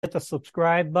hit the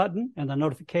subscribe button and the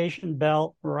notification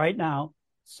bell right now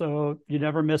so you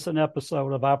never miss an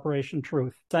episode of Operation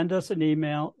Truth. Send us an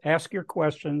email, ask your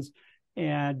questions,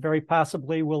 and very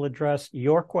possibly we'll address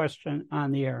your question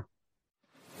on the air.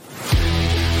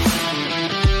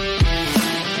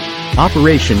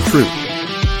 Operation Truth,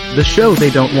 the show they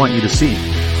don't want you to see.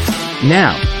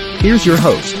 Now, here's your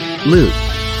host, Lou.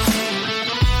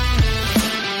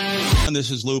 And this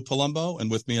is Lou Palumbo,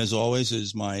 and with me, as always,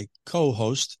 is my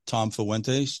co-host, Tom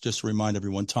Fuentes. Just to remind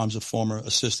everyone, Tom's a former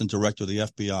assistant director of the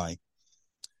FBI.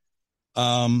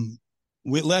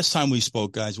 Last time we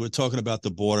spoke, guys, we're talking about the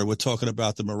border. We're talking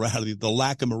about the morality, the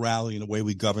lack of morality in the way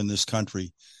we govern this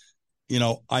country. You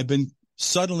know, I've been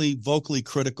suddenly vocally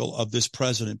critical of this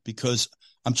president because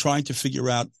I'm trying to figure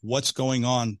out what's going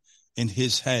on in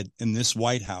his head in this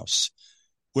White House.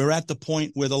 We're at the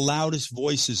point where the loudest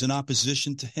voices in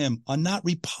opposition to him are not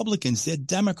Republicans, they're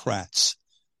Democrats.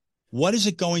 What is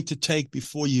it going to take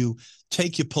before you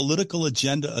take your political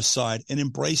agenda aside and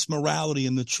embrace morality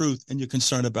and the truth and you're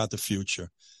concerned about the future?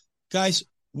 Guys,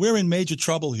 we're in major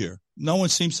trouble here. No one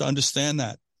seems to understand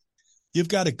that. You've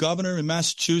got a governor in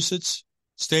Massachusetts,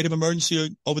 state of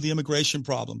emergency over the immigration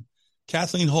problem.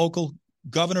 Kathleen Hochul,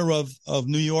 governor of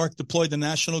New York, deployed the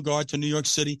National Guard to New York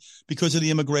City because of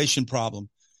the immigration problem.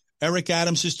 Eric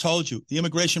Adams has told you the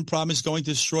immigration problem is going to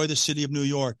destroy the city of New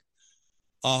York.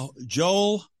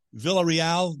 Joel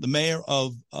Villarreal, the mayor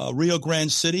of Rio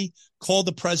Grande City, called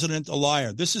the president a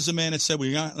liar. This is a man that said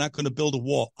we're not going to build a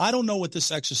wall. I don't know what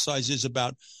this exercise is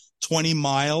about. 20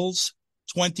 miles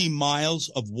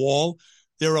of wall.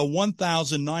 There are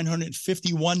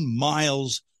 1,951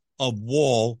 miles of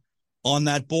wall on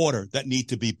that border that need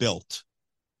to be built.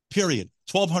 Period.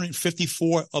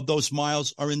 1,254 of those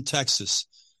miles are in Texas.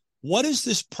 What is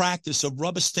this practice of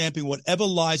rubber stamping whatever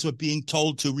lies we're being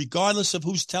told to, regardless of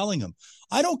who's telling them?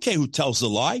 I don't care who tells the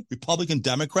lie, Republican,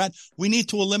 Democrat. We need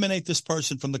to eliminate this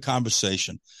person from the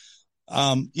conversation.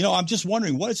 I'm just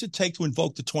wondering, what does it take to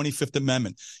invoke the 25th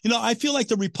Amendment? I feel like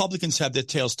the Republicans have their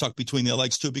tails tucked between their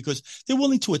legs, too, because they're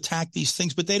willing to attack these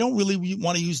things, but they don't really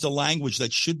want to use the language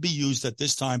that should be used at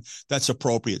this time that's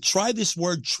appropriate. Try this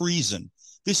word treason.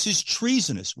 This is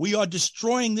treasonous. We are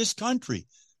destroying this country.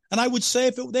 And I would say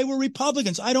if they were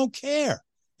Republicans, I don't care.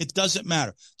 It doesn't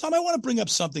matter. Tom, I want to bring up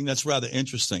something that's rather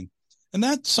interesting. And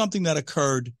that's something that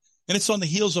occurred, and it's on the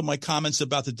heels of my comments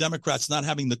about the Democrats not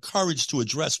having the courage to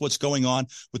address what's going on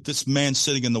with this man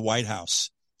sitting in the White House.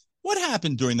 What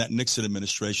happened during that Nixon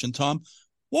administration, Tom?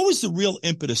 What was the real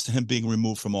impetus to him being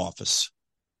removed from office?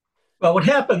 Well, what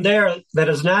happened there that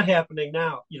is not happening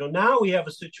now? Now we have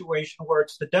a situation where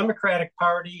it's the Democratic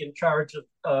Party in charge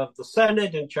of the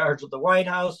Senate, in charge of the White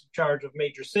House, in charge of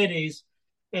major cities,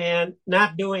 and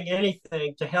not doing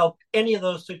anything to help any of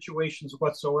those situations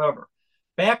whatsoever.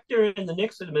 Back during the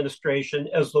Nixon administration,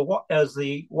 as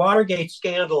the Watergate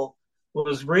scandal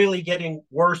was really getting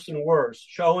worse and worse,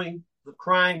 showing the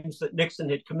crimes that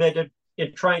Nixon had committed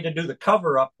in trying to do the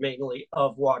cover-up mainly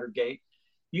of Watergate,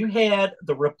 you had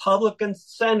the Republican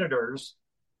senators,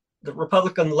 the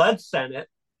Republican-led Senate,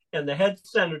 and the head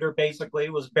senator basically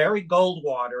was Barry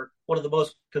Goldwater, one of the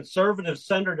most conservative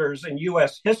senators in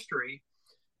U.S. history.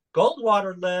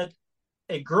 Goldwater led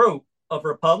a group of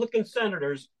Republican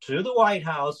senators to the White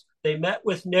House. They met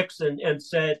with Nixon and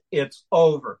said, it's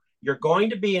over. You're going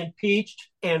to be impeached,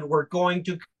 and we're going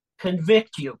to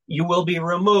convict you. You will be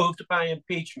removed by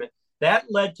impeachment. That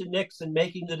led to Nixon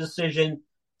making the decision,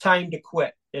 time to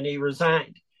quit, and he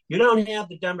resigned. You don't have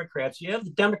the Democrats. You have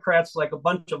the Democrats like a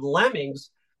bunch of lemmings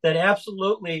that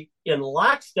absolutely in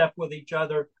lockstep with each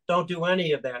other don't do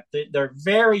any of that. They're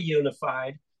very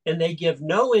unified, and they give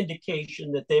no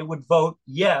indication that they would vote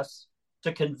yes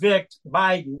to convict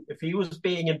Biden if he was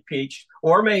being impeached,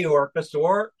 or Mayorkas,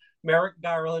 or Merrick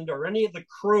Garland, or any of the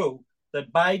crew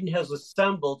that Biden has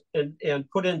assembled and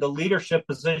put into leadership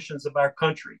positions of our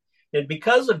country. And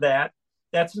because of that,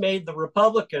 that's made the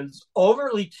Republicans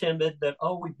overly timid that,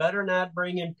 we better not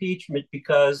bring impeachment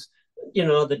because,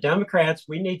 the Democrats,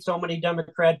 we need so many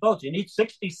Democrat votes. You need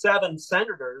 67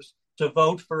 senators to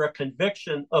vote for a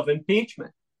conviction of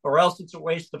impeachment, or else it's a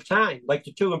waste of time. Like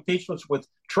the two impeachments with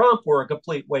Trump were a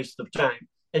complete waste of time.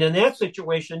 And in that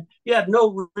situation, you have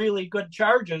no really good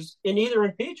charges in either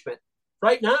impeachment.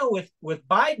 Right now with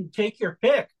Biden, take your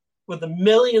pick. With the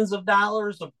millions of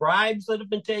dollars of bribes that have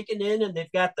been taken in, and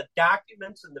they've got the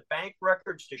documents and the bank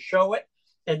records to show it.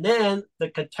 And then the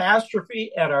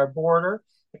catastrophe at our border,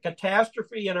 the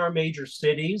catastrophe in our major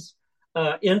cities,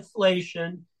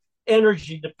 inflation,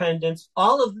 energy dependence,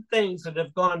 all of the things that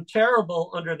have gone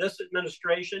terrible under this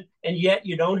administration. And yet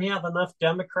you don't have enough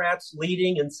Democrats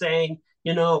leading and saying,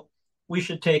 we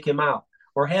should take him out.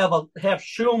 or have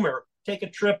Schumer take a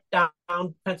trip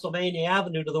down Pennsylvania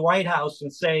Avenue to the White House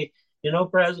and say,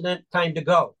 President, time to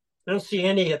go. I don't see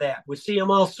any of that. We see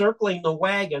them all circling the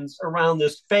wagons around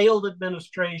this failed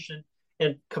administration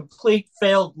and complete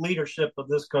failed leadership of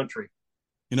this country.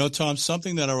 Tom,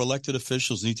 something that our elected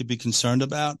officials need to be concerned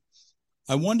about.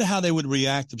 I wonder how they would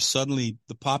react if suddenly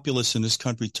the populace in this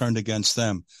country turned against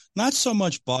them. Not so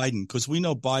much Biden, because we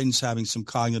know Biden's having some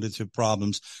cognitive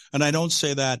problems. And I don't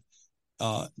say that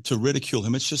to ridicule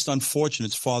him. It's just unfortunate.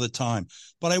 It's Father Time.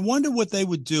 But I wonder what they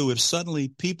would do if suddenly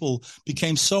people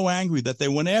became so angry that they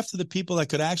went after the people that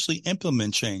could actually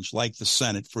implement change, like the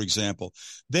Senate, for example.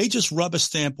 They just rubber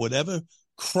stamp whatever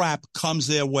crap comes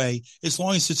their way, as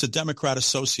long as it's a Democrat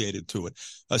associated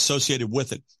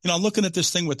with it. I'm looking at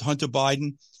this thing with Hunter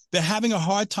Biden. They're having a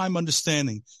hard time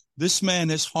understanding this man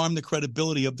has harmed the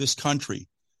credibility of this country,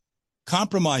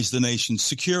 compromised the nation's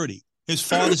security, his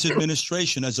father's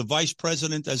administration as a vice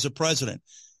president, as a president.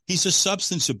 He's a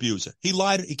substance abuser. He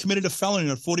lied. He committed a felony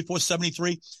on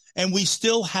 4473, and we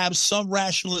still have some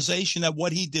rationalization that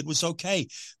what he did was okay.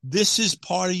 This is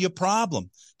part of your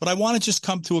problem. But I want to just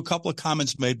come to a couple of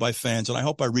comments made by fans, and I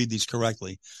hope I read these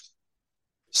correctly.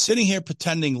 Sitting here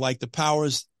pretending like the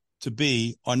powers to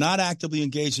be are not actively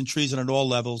engaged in treason at all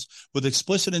levels with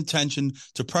explicit intention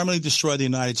to permanently destroy the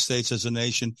United States as a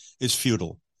nation is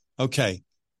futile. Okay.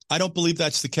 I don't believe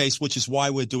that's the case, which is why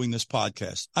we're doing this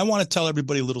podcast. I want to tell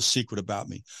everybody a little secret about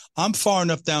me. I'm far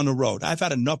enough down the road. I've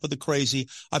had enough of the crazy.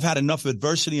 I've had enough of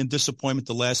adversity and disappointment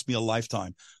to last me a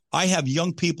lifetime. I have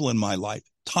young people in my life,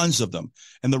 tons of them.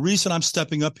 And the reason I'm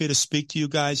stepping up here to speak to you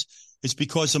guys is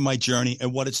because of my journey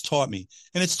and what it's taught me.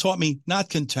 And it's taught me not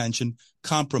contention,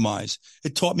 compromise.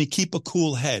 It taught me keep a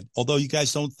cool head. Although you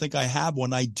guys don't think I have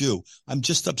one, I do. I'm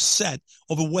just upset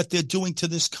over what they're doing to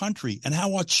this country and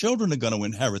how our children are going to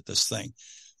inherit this thing.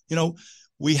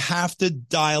 We have to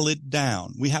dial it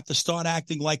down. We have to start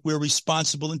acting like we're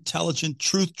responsible, intelligent,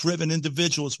 truth-driven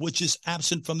individuals, which is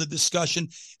absent from the discussion,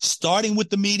 starting with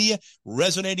the media,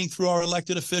 resonating through our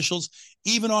elected officials.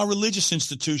 Even our religious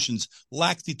institutions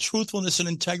lack the truthfulness and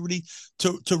integrity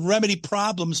to remedy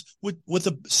problems with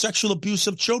the sexual abuse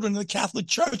of children in the Catholic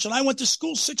Church. And I went to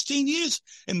school 16 years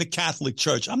in the Catholic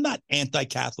Church. I'm not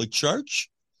anti-Catholic Church.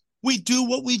 We do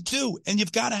what we do, and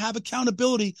you've got to have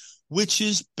accountability, which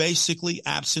is basically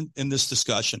absent in this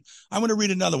discussion. I'm going to read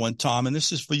another one, Tom, and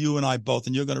this is for you and I both,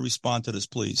 and you're going to respond to this,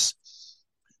 please.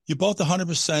 You're both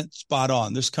 100% spot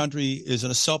on. This country is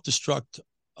in a self-destruct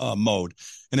mode,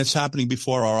 and it's happening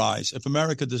before our eyes. If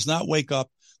America does not wake up,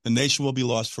 the nation will be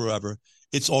lost forever.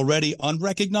 It's already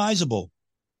unrecognizable.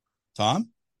 Tom?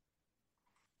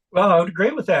 Well, I would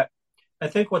agree with that. I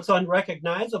think what's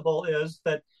unrecognizable is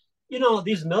that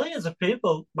these millions of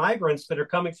people, migrants that are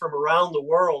coming from around the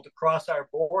world across our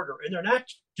border, and they're not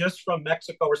just from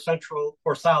Mexico or Central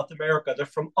or South America. They're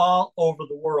from all over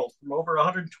the world, from over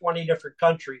 120 different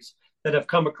countries that have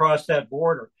come across that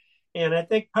border. And I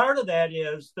think part of that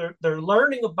is they're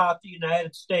learning about the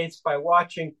United States by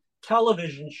watching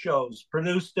television shows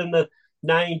produced in the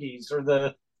 90s or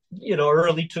the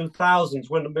early 2000s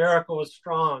when America was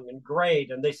strong and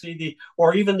great. And they see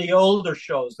or even the older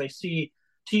shows, they see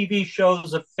TV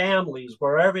shows of families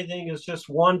where everything is just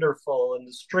wonderful and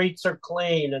the streets are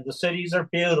clean and the cities are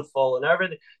beautiful and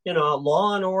everything,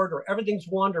 law and order, everything's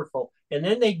wonderful. And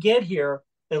then they get here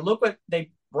and look what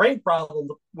they bring problems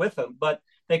with them, but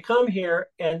they come here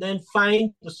and then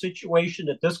find the situation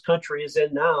that this country is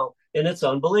in now, and it's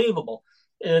unbelievable.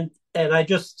 And I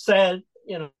just said,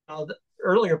 the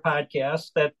earlier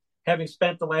podcast that having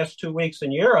spent the last 2 weeks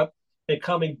in Europe and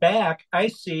coming back, I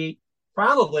see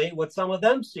probably what some of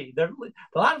them see. A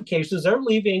lot of cases, they're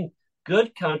leaving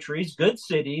good countries, good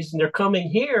cities, and they're coming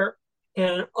here.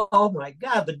 And oh my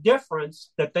God, the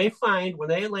difference that they find when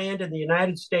they land in the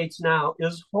United States now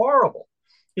is horrible.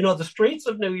 The streets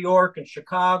of New York and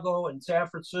Chicago and San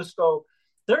Francisco,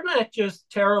 they're not just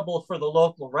terrible for the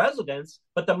local residents,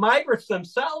 but the migrants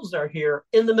themselves are here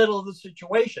in the middle of the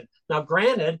situation. Now,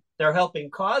 granted, they're helping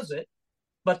cause it,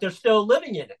 but they're still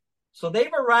living in it. So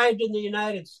they've arrived in the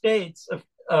United States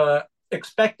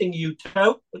expecting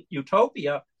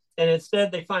utopia, and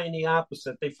instead they find the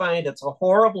opposite. They find it's a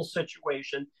horrible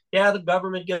situation. Yeah, the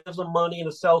government gives them money and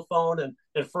a cell phone and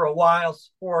for a while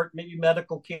support, maybe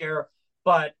medical care,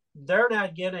 but they're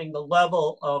not getting the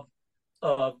level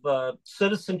of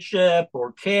citizenship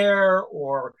or care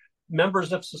or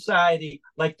members of society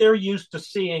like they're used to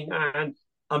seeing on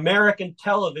American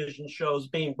television shows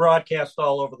being broadcast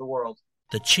all over the world.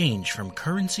 The change from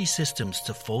currency systems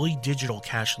to fully digital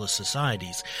cashless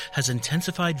societies has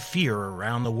intensified fear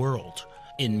around the world.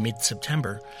 In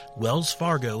mid-September, Wells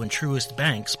Fargo and Truist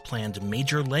banks planned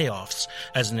major layoffs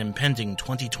as an impending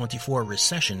 2024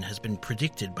 recession has been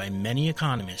predicted by many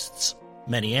economists.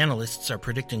 Many analysts are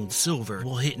predicting silver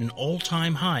will hit an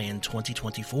all-time high in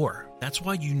 2024. That's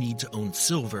why you need to own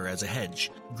silver as a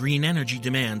hedge. Green energy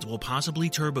demand will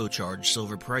possibly turbocharge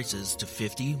silver prices to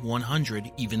 $50,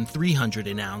 $100, even $300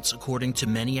 an ounce, according to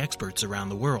many experts around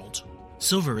the world.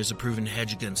 Silver is a proven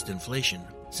hedge against inflation.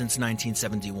 Since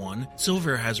 1971,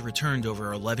 silver has returned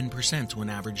over 11% when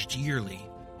averaged yearly.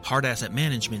 Hard Asset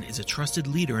Management is a trusted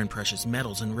leader in precious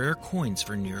metals and rare coins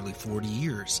for nearly 40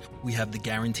 years. We have the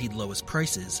guaranteed lowest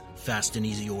prices, fast and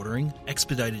easy ordering,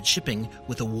 expedited shipping,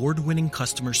 with award-winning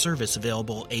customer service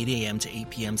available 8 a.m. to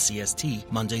 8 p.m.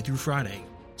 CST, Monday through Friday.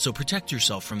 So protect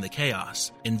yourself from the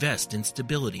chaos. Invest in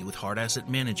stability with Hard Asset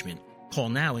Management. Call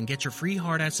now and get your free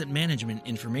Hard Asset Management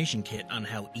information kit on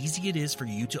how easy it is for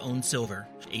you to own silver.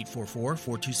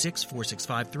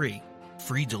 844-426-4653.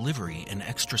 Free delivery and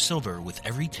extra silver with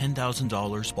every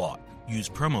 $10,000 bought. Use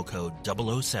promo code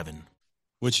 007.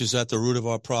 Which is at the root of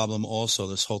our problem also,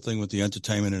 this whole thing with the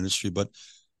entertainment industry. But,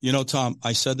 you know, Tom,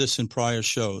 I said this in prior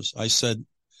shows. I said,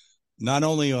 not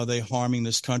only are they harming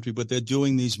this country, but they're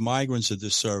doing these migrants a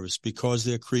disservice because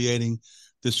they're creating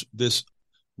this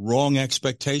wrong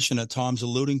expectation that Tom's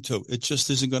alluding to. It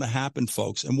just isn't going to happen,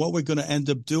 folks. And what we're going to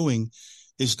end up doing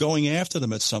is going after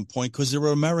them at some point because there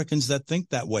are Americans that think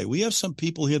that way. We have some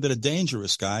people here that are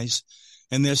dangerous, guys,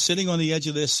 and they're sitting on the edge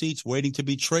of their seats waiting to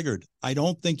be triggered. I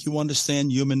don't think you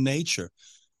understand human nature.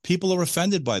 People are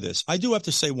offended by this. I do have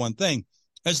to say one thing.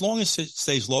 As long as it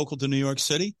stays local to New York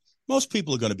City, most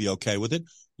people are going to be okay with it.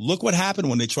 Look what happened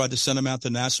when they tried to send them out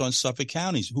to Nassau and Suffolk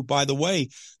counties, who, by the way,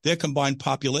 their combined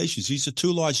populations, these are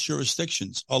two large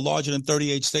jurisdictions, are larger than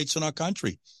 38 states in our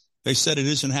country. They said it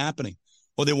isn't happening.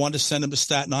 Or they wanted to send him to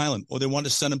Staten Island, or they wanted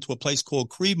to send him to a place called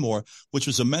Creedmoor, which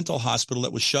was a mental hospital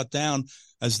that was shut down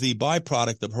as the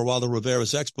byproduct of Geraldo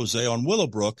Rivera's expose on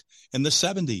Willowbrook in the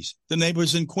 70s. The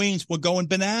neighbors in Queens were going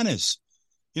bananas.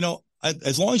 You know,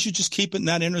 as long as you just keep it in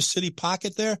that inner city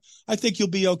pocket there, I think you'll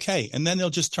be okay. And then they'll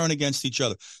just turn against each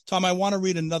other. Tom, I want to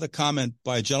read another comment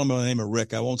by a gentleman by the name of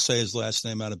Rick. I won't say his last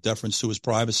name out of deference to his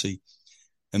privacy.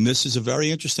 And this is a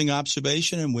very interesting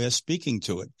observation, and we're speaking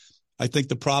to it. I think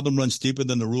the problem runs deeper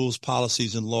than the rules,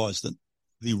 policies, and laws.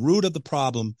 The root of the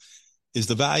problem is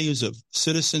the values of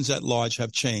citizens at large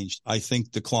have changed, I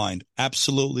think declined.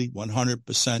 Absolutely,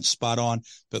 100% spot on.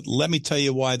 But let me tell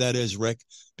you why that is, Rick,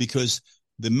 because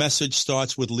the message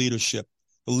starts with leadership.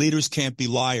 The leaders can't be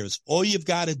liars. All you've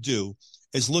got to do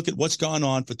is look at what's gone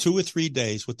on for 2 or 3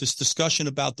 days with this discussion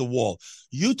about the wall.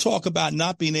 You talk about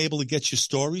not being able to get your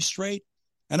story straight.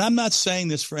 And I'm not saying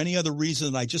this for any other reason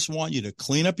than I just want you to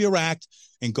clean up your act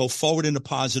and go forward in a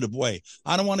positive way.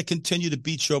 I don't want to continue to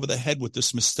beat you over the head with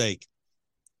this mistake.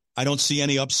 I don't see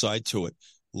any upside to it.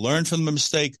 Learn from the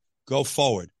mistake, go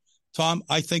forward. Tom,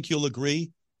 I think you'll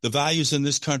agree. The values in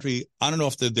this country, I don't know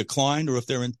if they're declined or if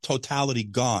they're in totality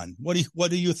gone. What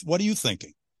are you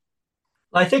thinking?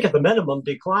 I think at the minimum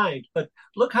declined, but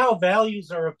look how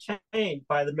values are obtained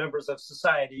by the members of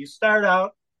society. You start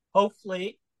out,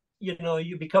 hopefully,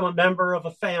 you become a member of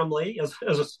a family as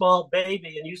a small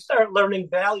baby, and you start learning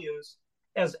values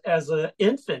as an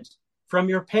infant from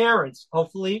your parents,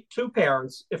 hopefully 2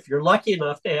 parents, if you're lucky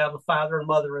enough to have a father and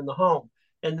mother in the home.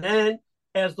 And then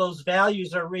as those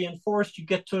values are reinforced, you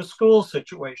get to a school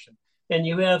situation. And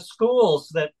you have schools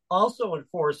that also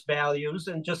enforce values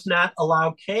and just not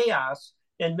allow chaos.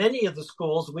 And many of the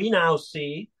schools we now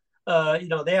see,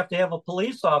 they have to have a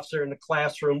police officer in the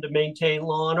classroom to maintain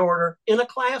law and order in a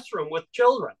classroom with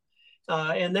children.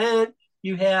 And then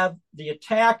you have the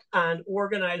attack on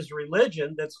organized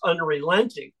religion that's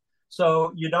unrelenting.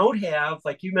 So you don't have,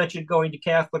 like you mentioned, going to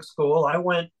Catholic school. I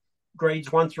went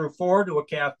grades 1 through 4 to a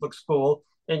Catholic school,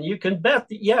 and you can bet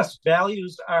that, yes,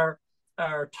 values are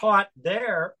taught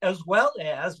there as well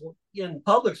as in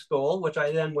public school, which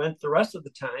I then went the rest of the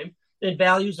time, and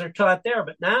values are taught there.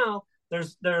 But now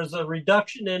there's a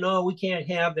reduction in, we can't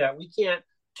have that. We can't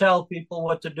tell people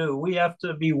what to do. We have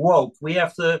to be woke. We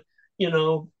have to,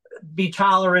 be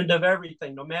tolerant of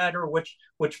everything, no matter which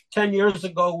 10 years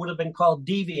ago would have been called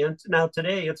deviant. Now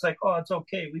today it's like, it's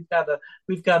okay.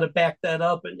 We've got to back that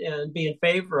up and be in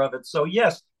favor of it. So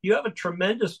yes, you have a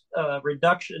tremendous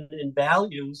reduction in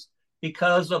values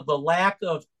because of the lack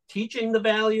of teaching the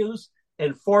values,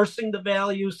 enforcing the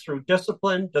values through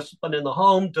discipline in the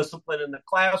home, discipline in the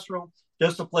classroom,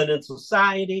 discipline in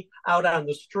society, out on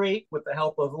the street with the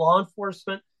help of law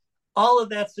enforcement. All of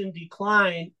that's in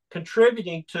decline,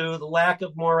 contributing to the lack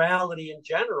of morality in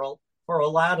general for a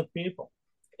lot of people.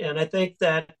 And I think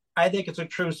it's a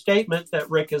true statement that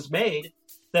Rick has made,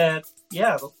 that,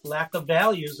 yeah, the lack of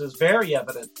values is very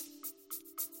evident.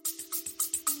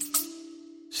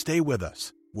 Stay with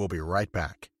us. We'll be right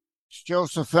back. It's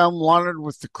Joseph M. Leonard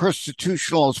with the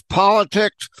Constitutionalist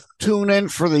Politics. Tune in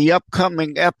for the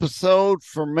upcoming episode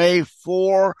for May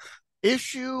 4,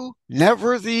 Issue,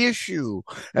 Never the Issue,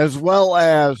 as well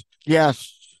as,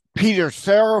 yes, Peter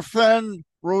Seraphin,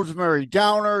 Rosemary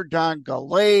Downer, Don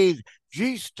Gallade,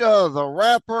 Gista the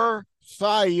Rapper,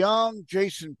 Cy Young,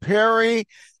 Jason Perry,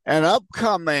 and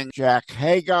upcoming Jack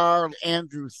Hagar,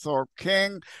 Andrew Thorpe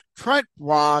King, Trent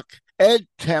Rock, Ed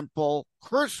Temple,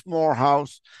 Chris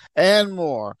Morehouse, and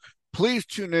more. Please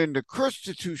tune in to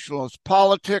Constitutionalist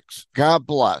Politics. God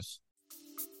bless.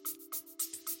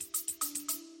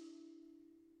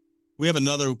 We have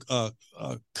another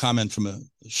comment from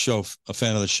a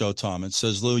fan of the show, Tom. It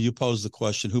says, Lou, you posed the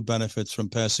question, who benefits from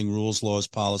passing rules, laws,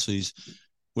 policies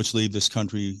which leave this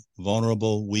country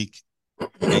vulnerable, weak,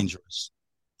 dangerous?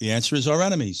 The answer is our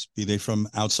enemies, be they from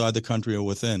outside the country or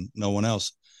within, no one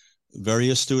else. Very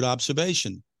astute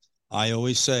observation. I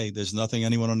always say there's nothing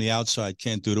anyone on the outside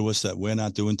can't do to us that we're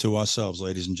not doing to ourselves,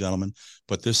 ladies and gentlemen.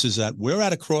 But we're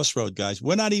at a crossroad, guys.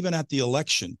 We're not even at the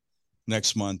election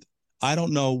next month. I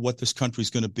don't know what this country's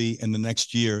going to be in the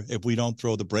next year if we don't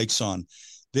throw the brakes on.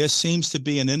 There seems to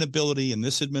be an inability in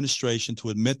this administration to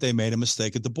admit they made a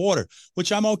mistake at the border,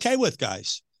 which I'm okay with,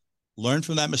 guys. Learn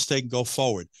from that mistake and go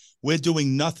forward. We're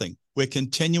doing nothing. We're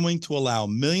continuing to allow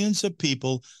millions of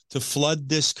people to flood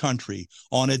this country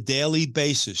on a daily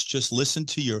basis. Just listen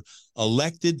to your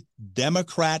elected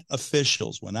Democrat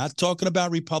officials. We're not talking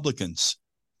about Republicans.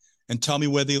 And tell me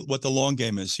what the long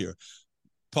game is here.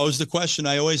 Pose the question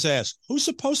I always ask, who's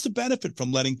supposed to benefit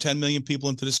from letting 10 million people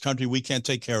into this country we can't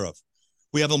take care of?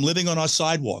 We have them living on our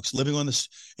sidewalks, living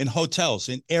in hotels,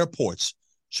 in airports,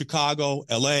 Chicago,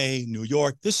 LA, New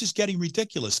York. This is getting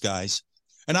ridiculous, guys.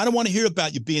 And I don't want to hear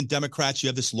about you being Democrats. You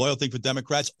have this loyal thing for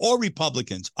Democrats or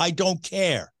Republicans. I don't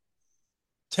care.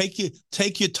 Take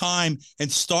your time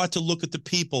and start to look at the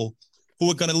people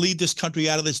who are going to lead this country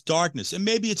out of this darkness. And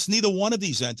maybe it's neither one of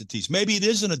these entities. Maybe it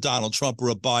isn't a Donald Trump or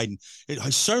a Biden. I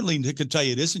certainly can tell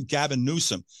you it isn't Gavin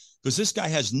Newsom, because this guy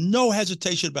has no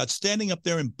hesitation about standing up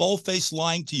there and bold-faced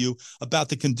lying to you about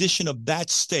the condition of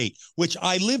that state, which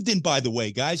I lived in, by the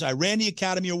way, guys. I ran the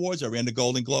Academy Awards. I ran the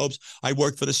Golden Globes. I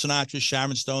worked for the Sinatra,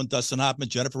 Sharon Stone, Dustin Hoffman,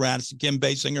 Jennifer Aniston, Kim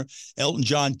Basinger, Elton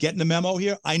John. Getting the memo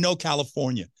here? I know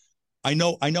California. I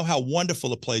know how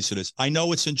wonderful a place it is. I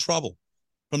know it's in trouble.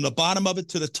 From the bottom of it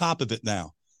to the top of it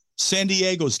now. San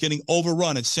Diego is getting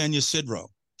overrun at San Ysidro,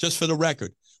 just for the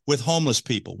record, with homeless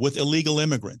people, with illegal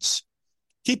immigrants.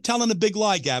 Keep telling the big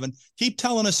lie, Gavin. Keep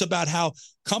telling us about how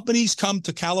companies come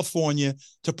to California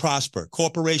to prosper,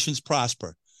 corporations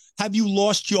prosper. Have you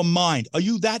lost your mind? Are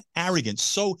you that arrogant?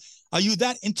 Are you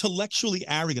that intellectually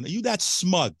arrogant? Are you that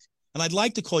smug? And I'd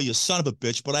like to call you a son of a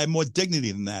bitch, but I have more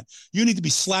dignity than that. You need to be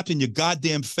slapped in your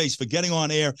goddamn face for getting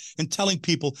on air and telling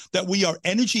people that we are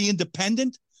energy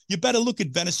independent. You better look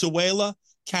at Venezuela,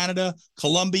 Canada,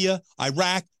 Colombia,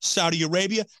 Iraq, Saudi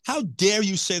Arabia. How dare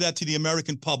you say that to the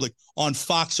American public on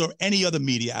Fox or any other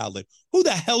media outlet? Who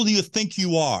the hell do you think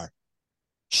you are?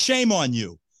 Shame on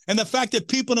you. And the fact that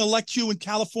people elect you in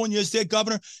California as their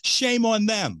governor, shame on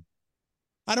them.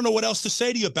 I don't know what else to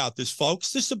say to you about this,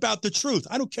 folks. This is about the truth.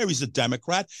 I don't care he's a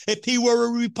Democrat. If he were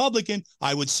a Republican,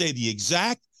 I would say the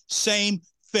exact same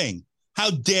thing. How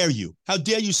dare you? How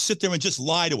dare you sit there and just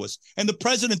lie to us? And the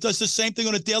president does the same thing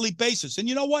on a daily basis. And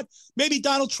you know what? Maybe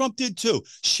Donald Trump did too.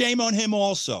 Shame on him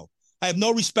also. I have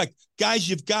no respect. Guys,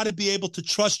 you've got to be able to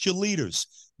trust your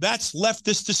leaders. That's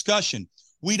leftist discussion.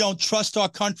 We don't trust our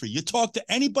country. You talk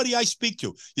to anybody I speak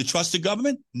to. You trust the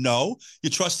government? No. You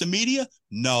trust the media?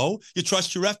 No. You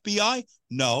trust your FBI?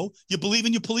 No. You believe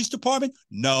in your police department?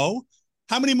 No.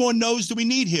 How many more no's do we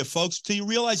need here, folks, till you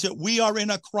realize that we are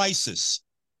in a crisis?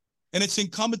 And it's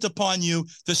incumbent upon you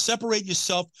to separate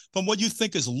yourself from what you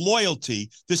think is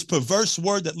loyalty, this perverse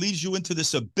word that leads you into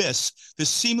this abyss, this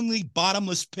seemingly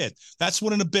bottomless pit. That's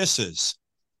what an abyss is.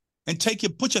 And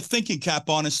put your thinking cap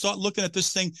on and start looking at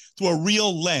this thing through a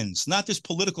real lens, not this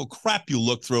political crap you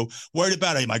look through, worried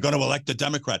about, am I going to elect a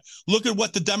Democrat? Look at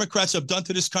what the Democrats have done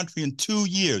to this country in 2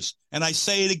 years. And I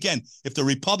say it again, if the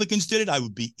Republicans did it, I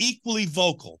would be equally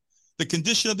vocal. The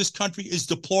condition of this country is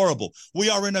deplorable.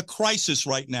 We are in a crisis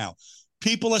right now.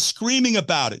 People are screaming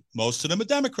about it. Most of them are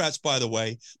Democrats, by the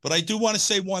way. But I do want to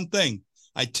say one thing.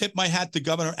 I tip my hat to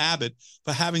Governor Abbott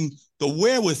for having the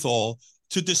wherewithal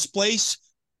to displace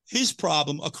his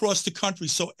problem across the country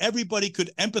so everybody could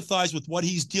empathize with what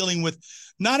he's dealing with,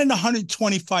 not in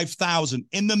 125,000,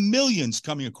 in the millions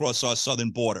coming across our southern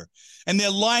border. And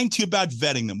they're lying to you about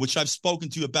vetting them, which I've spoken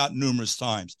to you about numerous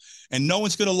times. And no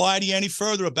one's going to lie to you any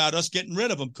further about us getting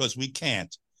rid of them, because we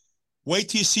can't. Wait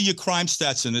till you see your crime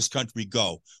stats in this country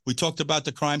go. We talked about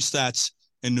the crime stats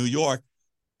in New York,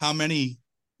 how many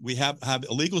we have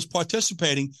illegals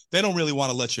participating. They don't really want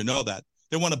to let you know that.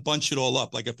 They want to bunch it all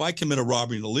up. Like if I commit a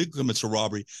robbery and an illegal commits a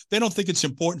robbery, they don't think it's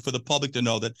important for the public to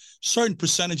know that certain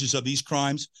percentages of these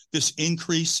crimes, this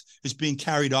increase is being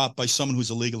carried out by someone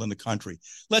who's illegal in the country.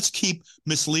 Let's keep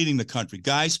misleading the country.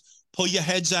 Guys, pull your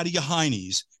heads out of your high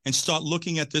knees and start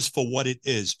looking at this for what it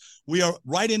is. We are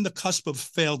right in the cusp of a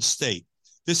failed state.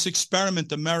 This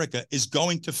experiment, America, is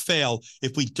going to fail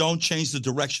if we don't change the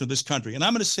direction of this country. And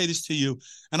I'm going to say this to you,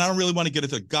 and I don't really want to get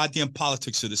into the goddamn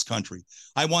politics of this country.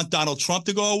 I want Donald Trump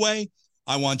to go away.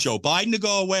 I want Joe Biden to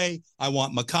go away. I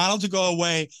want McConnell to go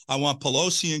away. I want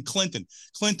Pelosi and Clinton.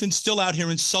 Clinton's still out here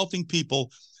insulting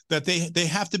people that they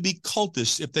have to be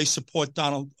cultists if they support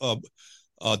Donald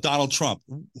Trump.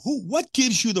 What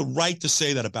gives you the right to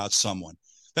say that about someone?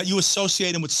 That you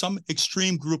associate him with some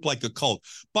extreme group like a cult.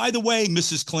 By the way,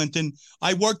 Mrs. Clinton,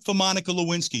 I worked for Monica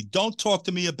Lewinsky. Don't talk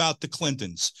to me about the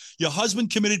Clintons. Your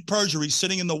husband committed perjury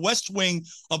sitting in the West Wing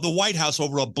of the White House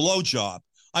over a blowjob.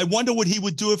 I wonder what he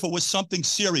would do if it was something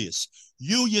serious.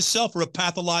 You yourself are a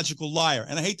pathological liar.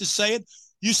 And I hate to say it,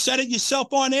 you said it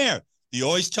yourself on air. Do you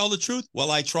always tell the truth? Well,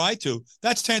 I try to.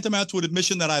 That's tantamount to an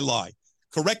admission that I lie.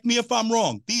 Correct me if I'm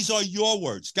wrong. These are your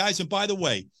words. Guys, and by the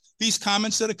way, these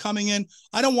comments that are coming in,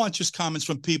 I don't want just comments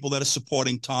from people that are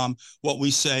supporting Tom, What We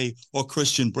Say, or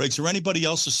Christian Briggs, or anybody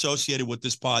else associated with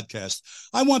this podcast.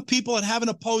 I want people that have an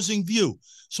opposing view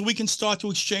so we can start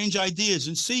to exchange ideas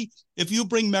and see if you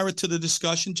bring merit to the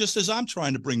discussion, just as I'm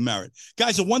trying to bring merit.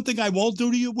 Guys, the one thing I won't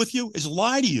do with you is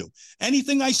lie to you.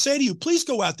 Anything I say to you, please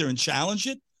go out there and challenge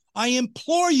it. I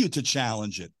implore you to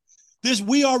challenge it.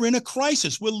 We are in a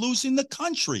crisis. We're losing the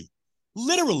country,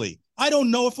 literally. I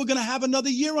don't know if we're going to have another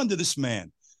year under this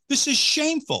man. This is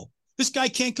shameful. This guy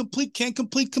can't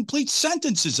complete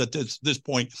sentences at this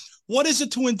point. What is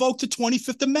it to invoke the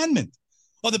 25th Amendment?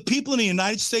 Are the people in the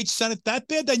United States Senate that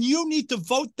bad? Then you need to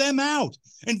vote them out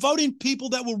and vote in people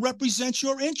that will represent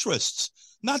your interests,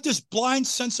 not this blind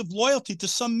sense of loyalty to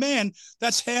some man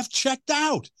that's half checked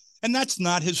out. And that's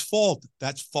not his fault.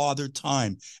 That's Father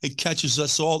Time. It catches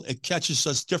us all. It catches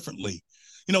us differently.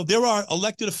 You know, there are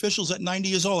elected officials at 90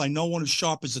 years old. I know one as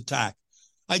sharp as a tack.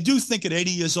 I do think at 80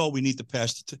 years old, we need to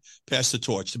pass the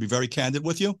torch, to be very candid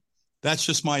with you. That's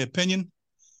just my opinion.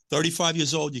 35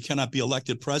 years old, you cannot be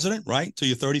elected president, right? Till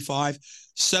you're 35.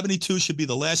 72 should be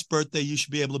the last birthday you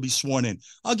should be able to be sworn in.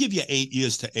 I'll give you 8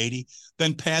 years to 80,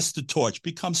 then pass the torch,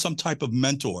 become some type of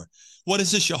mentor. What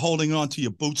is this? You're holding on to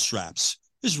your bootstraps.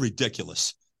 This is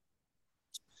ridiculous.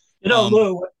 You know,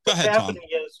 Lou, what's ahead, happening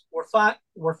is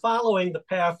we're following the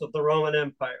path of the Roman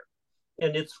Empire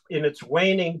in its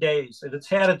waning days. And it's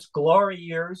had its glory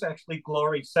years, actually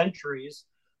glory centuries.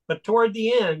 But toward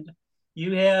the end,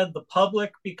 you had the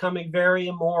public becoming very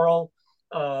immoral,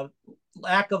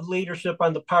 lack of leadership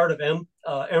on the part of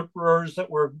emperors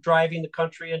that were driving the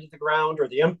country into the ground or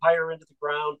the empire into the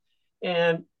ground.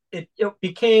 And it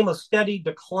became a steady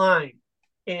decline.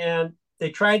 And they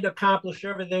tried to accomplish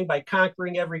everything by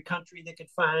conquering every country they could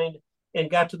find, and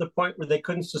got to the point where they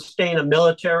couldn't sustain a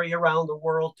military around the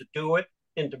world to do it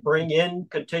and to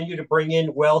continue to bring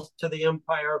in wealth to the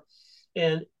empire.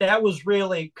 And that was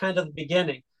really kind of the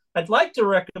beginning. I'd like to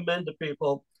recommend to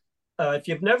people, if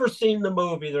you've never seen the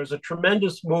movie, there's a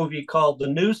tremendous movie called The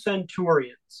New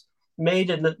Centurions, made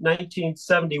in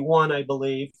 1971, I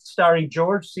believe, starring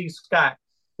George C. Scott,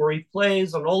 where he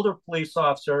plays an older police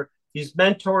officer. He's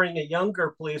mentoring a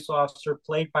younger police officer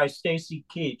played by Stacy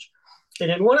Keach.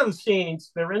 And in one of the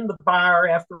scenes, they're in the bar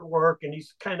after work, and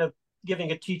he's kind of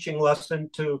giving a teaching lesson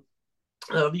to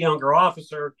the younger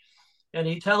officer. And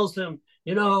he tells him,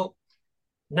 you know,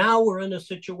 now we're in a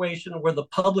situation where the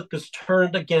public has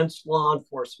turned against law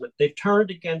enforcement. They've turned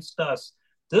against us.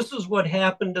 This is what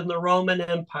happened in the Roman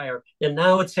Empire, and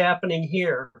now it's happening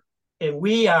here. And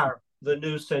we are the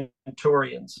new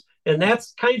centurions. And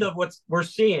that's kind of what we're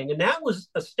seeing. And that was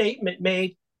a statement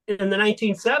made in the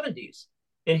 1970s.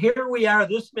 And here we are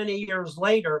this many years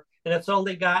later, and it's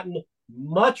only gotten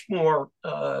much more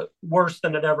worse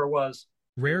than it ever was.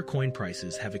 Rare coin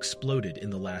prices have exploded in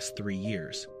the last 3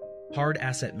 years. Hard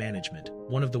Asset Management,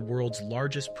 one of the world's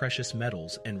largest precious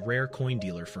metals and rare coin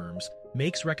dealer firms,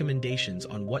 makes recommendations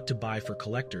on what to buy for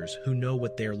collectors who know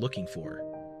what they're looking for.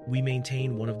 We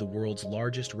maintain one of the world's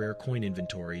largest rare coin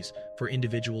inventories for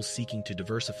individuals seeking to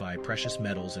diversify precious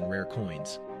metals and rare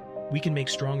coins. We can make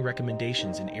strong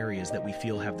recommendations in areas that we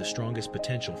feel have the strongest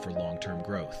potential for long-term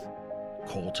growth.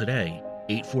 Call today,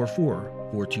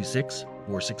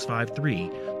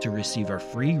 844-426-4653 to receive our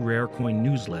free rare coin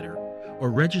newsletter or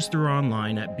register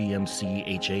online at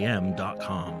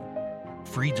bmcham.com.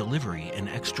 Free delivery and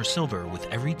extra silver with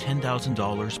every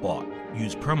 $10,000 bought.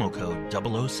 Use promo code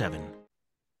 007.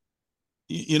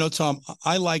 You know, Tom,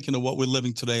 I liken what we're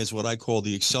living today as what I call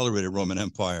the accelerated Roman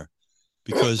Empire,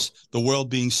 because the world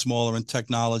being smaller in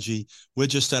technology, we're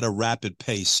just at a rapid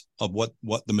pace of what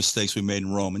the mistakes we made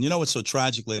in Rome. And you know what's so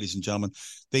tragic, ladies and gentlemen?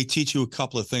 They teach you a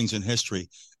couple of things in history.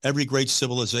 Every great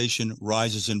civilization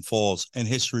rises and falls, and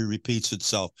history repeats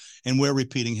itself. And we're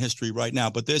repeating history right now.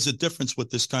 But there's a difference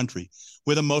with this country.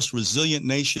 We're the most resilient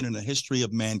nation in the history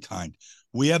of mankind.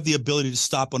 We have the ability to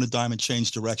stop on a dime and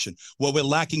change direction. What we're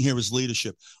lacking here is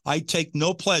leadership. I take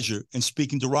no pleasure in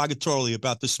speaking derogatorily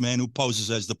about this man who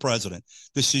poses as the president.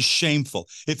 This is shameful.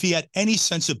 If he had any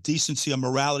sense of decency or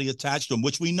morality attached to him,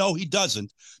 which we know he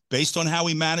doesn't, based on how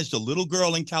he managed a little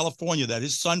girl in California that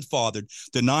his son fathered,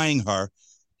 denying her,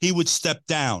 he would step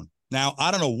down. Now,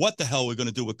 I don't know what the hell we're going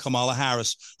to do with Kamala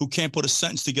Harris, who can't put a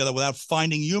sentence together without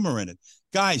finding humor in it.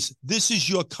 Guys, this is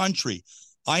your country.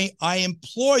 I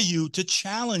implore you to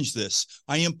challenge this.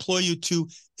 I implore you to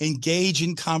engage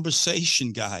in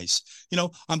conversation, guys. You know,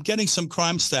 I'm getting some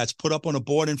crime stats put up on a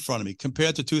board in front of me.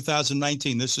 Compared to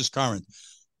 2019, this is current.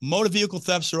 Motor vehicle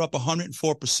thefts are up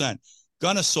 104%.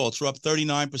 Gun assaults are up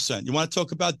 39%. You want to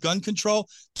talk about gun control?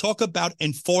 Talk about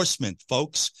enforcement,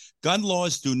 folks. Gun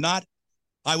laws do not,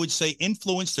 I would say,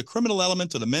 influence the criminal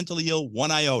element or the mentally ill one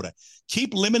iota.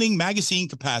 Keep limiting magazine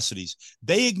capacities.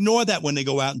 They ignore that when they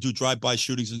go out and do drive-by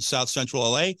shootings in South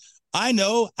Central LA. I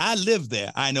know, I live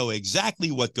there. I know exactly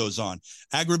what goes on.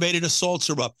 Aggravated assaults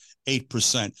are up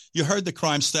 8%. You heard the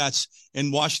crime stats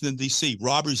in Washington, D.C.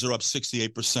 Robberies are up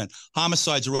 68%.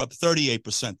 Homicides are up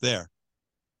 38% there.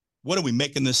 What are we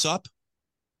making this up?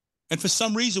 And for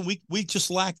some reason, we just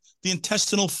lack the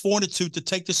intestinal fortitude to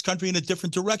take this country in a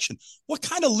different direction. What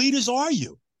kind of leaders are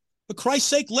you? For Christ's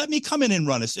sake, let me come in and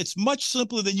run this. It's much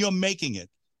simpler than you're making it.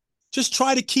 Just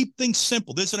try to keep things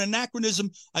simple. There's an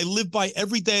anachronism I live by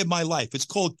every day of my life. It's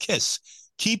called KISS.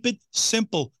 Keep it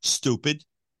simple, stupid.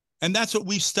 And that's what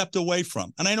we've stepped away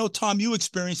from. And I know, Tom, you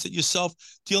experienced it yourself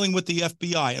dealing with the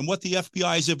FBI and what the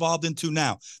FBI has evolved into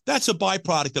now. That's a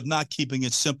byproduct of not keeping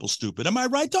it simple, stupid. Am I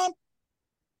right, Tom?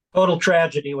 Total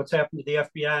tragedy, what's happened to the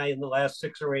FBI in the last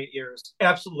 6 or 8 years.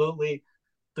 Absolutely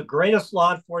the greatest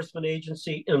law enforcement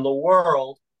agency in the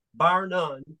world, bar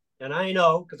none. And I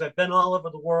know because I've been all over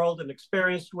the world and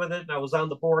experienced with it. And I was on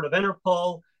the board of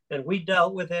Interpol and we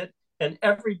dealt with it. And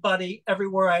everybody,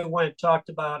 everywhere I went, talked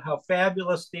about how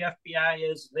fabulous the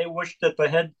FBI is. They wish that the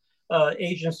head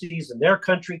agencies in their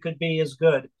country could be as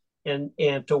good. And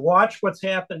to watch what's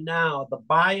happened now, the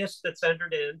bias that's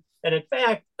entered in. And in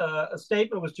fact, a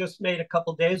statement was just made a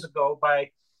couple of days ago by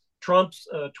Trump's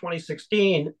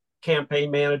 2016 campaign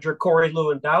manager, Corey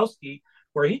Lewandowski,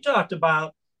 where he talked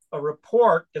about a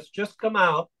report that's just come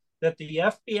out that the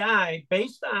FBI,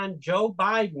 based on Joe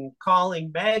Biden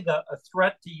calling MAGA a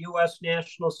threat to U.S.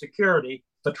 national security,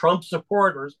 the Trump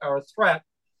supporters are a threat,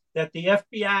 that the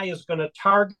FBI is going to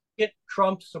target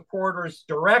Trump supporters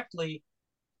directly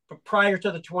prior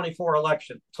to the 24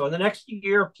 election. So in the next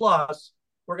year plus,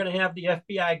 we're going to have the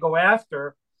FBI go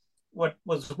after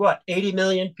 80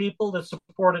 million people that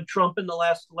supported Trump in the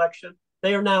last election.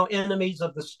 They are now enemies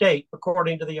of the state,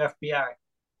 according to the FBI.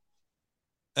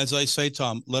 As I say,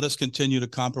 Tom, let us continue to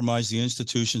compromise the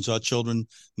institutions our children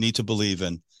need to believe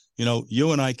in. You know,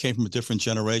 you and I came from a different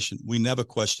generation. We never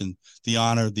questioned the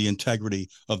honor, the integrity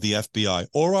of the FBI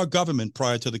or our government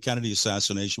prior to the Kennedy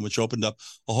assassination, which opened up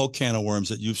a whole can of worms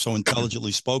that you've so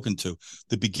intelligently spoken to.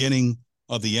 The beginning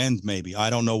of the end, maybe. I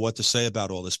don't know what to say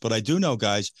about all this, but I do know,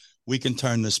 guys, we can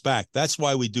turn this back. That's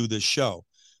why we do this show.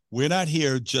 We're not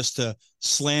here just to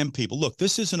slam people. Look,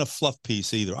 this isn't a fluff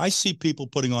piece either. I see people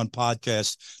putting on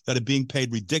podcasts that are being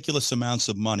paid ridiculous amounts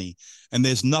of money, and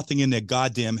there's nothing in their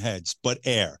goddamn heads but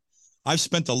air. I've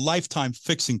spent a lifetime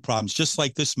fixing problems just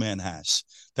like this man has.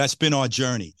 That's been our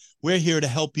journey. We're here to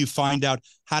help you find out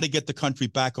how to get the country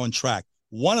back on track.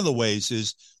 One of the ways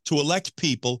is to elect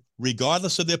people,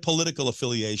 regardless of their political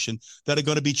affiliation, that are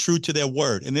going to be true to their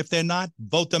word. And if they're not,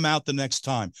 vote them out the next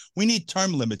time. We need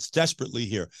term limits desperately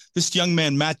here. This young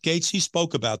man, Matt Gaetz, he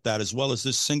spoke about that as well as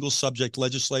this single subject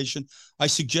legislation. I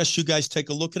suggest you guys take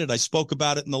a look at it. I spoke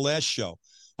about it in the last show.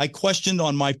 I questioned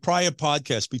on my prior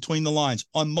podcast, Between the Lines,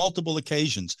 on multiple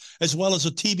occasions, as well as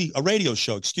a radio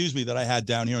show, that I had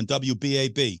down here on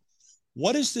WBAB.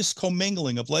 What is this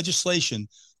commingling of legislation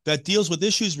that deals with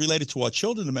issues related to our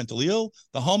children, the mentally ill,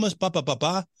 the homeless,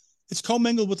 It's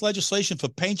commingled with legislation for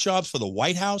paint jobs for the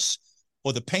White House,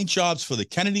 or the paint jobs for the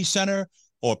Kennedy Center,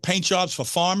 or paint jobs for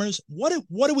farmers. What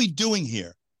are we doing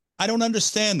here? I don't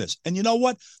understand this. And you know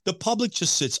what? The public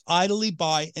just sits idly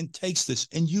by and takes this,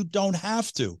 and you don't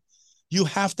have to. You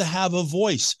have to have a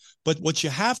voice. But what you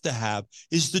have to have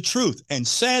is the truth. And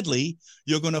sadly,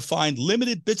 you're going to find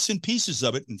limited bits and pieces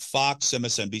of it in Fox,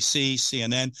 MSNBC,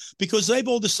 CNN, because they've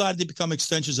all decided to become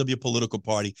extensions of your political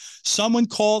party. Someone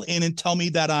call in and tell me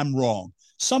that I'm wrong.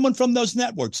 Someone from those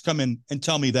networks come in and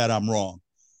tell me that I'm wrong.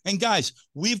 And guys,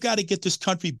 we've got to get this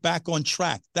country back on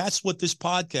track. That's what this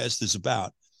podcast is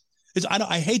about.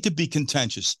 I hate to be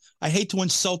contentious. I hate to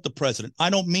insult the president. I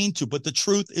don't mean to, but the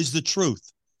truth is the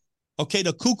truth. Okay,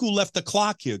 the cuckoo left the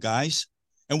clock here, guys,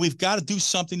 and we've got to do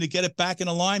something to get it back in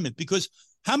alignment, because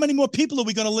how many more people are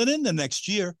we going to let in the next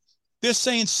year? They're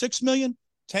saying 6 million,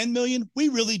 10 million. We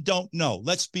really don't know.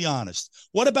 Let's be honest.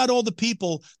 What about all the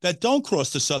people that don't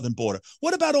cross the southern border?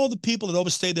 What about all the people that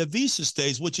overstay their visa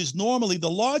stays, which is normally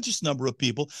the largest number of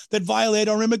people that violate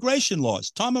our immigration laws?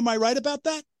 Tom, am I right about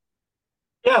that?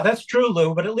 Yeah, that's true,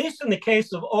 Lou. But at least in the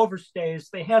case of overstays,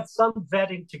 they had some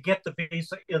vetting to get the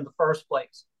visa in the first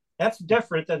place. That's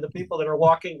different than the people that are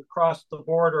walking across the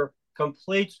border,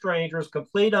 complete strangers,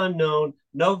 complete unknown,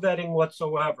 no vetting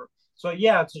whatsoever. So,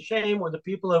 yeah, it's a shame when the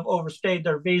people have overstayed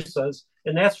their visas,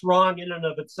 and that's wrong in and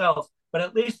of itself. But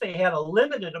at least they had a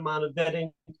limited amount of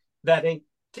vetting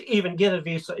to even get a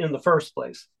visa in the first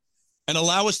place. And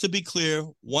allow us to be clear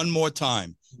one more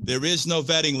time. There is no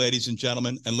vetting, ladies and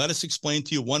gentlemen. And let us explain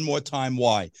to you one more time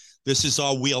why. This is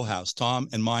our wheelhouse, Tom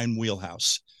and mine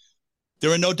wheelhouse.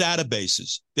 There are no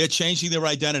databases. They're changing their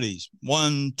identities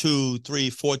 1, 2, 3,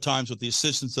 4 times with the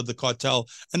assistance of the cartel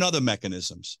and other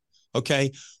mechanisms.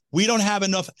 Okay? We don't have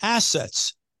enough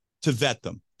assets to vet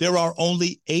them. There are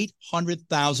only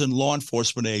 800,000 law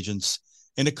enforcement agents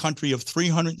in a country of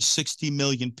 360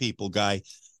 million people, Guy.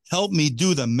 Help me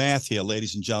do the math here,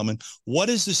 ladies and gentlemen. What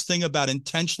is this thing about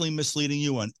intentionally misleading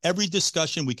you? On every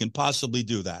discussion, we can possibly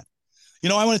do that. You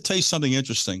know, I want to tell you something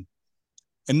interesting.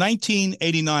 In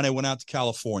 1989, I went out to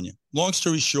California. Long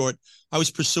story short, I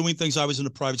was pursuing things. I was in the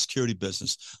private security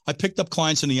business. I picked up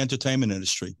clients in the entertainment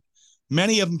industry.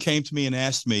 Many of them came to me and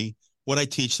asked me would I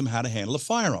teach them how to handle a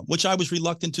firearm, which I was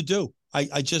reluctant to do.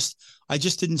 I just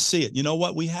didn't see it. You know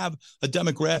what? We have a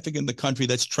demographic in the country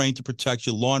that's trained to protect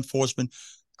you, law enforcement,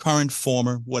 current,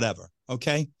 former, whatever,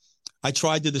 okay? I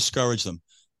tried to discourage them.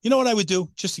 You know what I would do?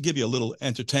 Just to give you a little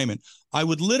entertainment, I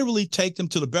would literally take them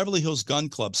to the Beverly Hills Gun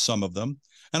Club, some of them,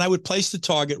 and I would place the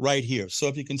target right here. So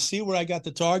if you can see where I got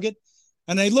the target,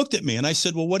 and they looked at me and I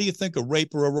said, well, what do you think a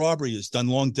rape or a robbery is done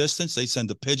long distance? They send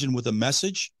a pigeon with a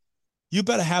message. You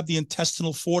better have the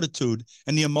intestinal fortitude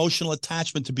and the emotional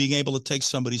attachment to being able to take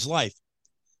somebody's life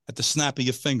at the snap of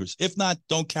your fingers. If not,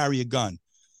 don't carry a gun.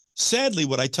 Sadly,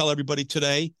 what I tell everybody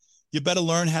today, you better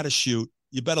learn how to shoot.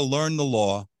 You better learn the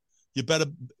law. You better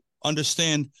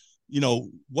understand,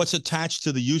 what's attached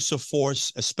to the use of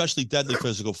force, especially deadly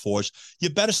physical force. You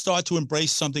better start to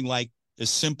embrace something like as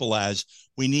simple as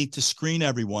we need to screen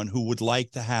everyone who would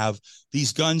like to have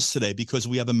these guns today because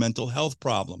we have a mental health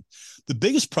problem. The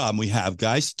biggest problem we have,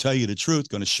 guys, to tell you the truth,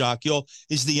 going to shock you all,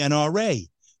 is the NRA.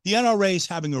 The NRA is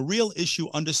having a real issue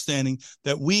understanding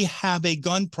that we have a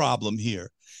gun problem here.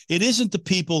 It isn't the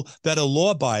people that are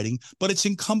law-abiding, but it's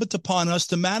incumbent upon us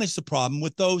to manage the problem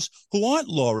with those who aren't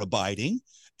law-abiding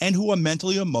and who are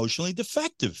mentally, emotionally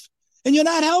defective. And you're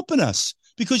not helping us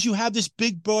because you have this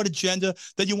big, broad agenda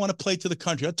that you want to play to the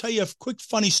country. I'll tell you a quick,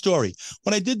 funny story.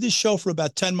 When I did this show for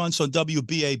about 10 months on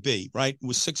WBAB, right, it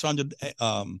was 600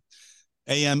 AM,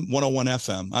 101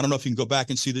 FM. I don't know if you can go back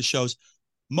and see the shows.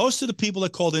 Most of the people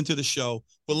that called into the show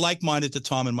were like-minded to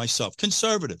Tom and myself,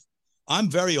 conservative. I'm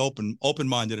very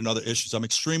open-minded in other issues. I'm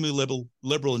extremely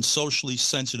liberal in socially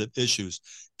sensitive issues,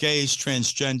 gays,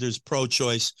 transgenders,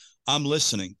 pro-choice. I'm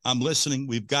listening.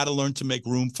 We've got to learn to make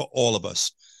room for all of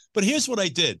us. But here's what I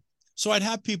did. So I'd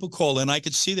have people call in. I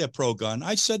could see they're pro-gun.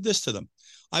 I said this to them.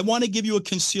 I want to give you a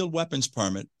concealed weapons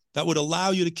permit that would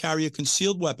allow you to carry a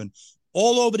concealed weapon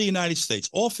all over the United States,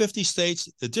 all 50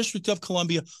 states, the District of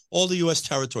Columbia, all the U.S.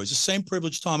 territories, the same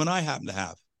privilege Tom and I happen to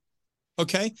have.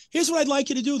 Okay, here's what I'd like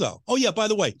you to do, though. Oh, yeah, by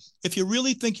the way, if you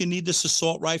really think you need this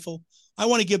assault rifle, I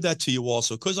want to give that to you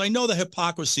also, because I know the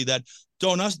hypocrisy that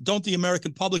don't the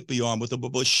American public be armed with them,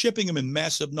 but we're shipping them in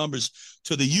massive numbers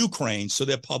to the Ukraine so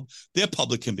their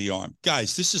public can be armed.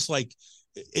 Guys, this is like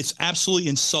It's absolutely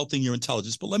insulting your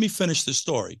intelligence. But let me finish this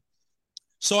story.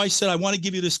 So I said, I want to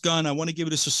give you this gun. I want to give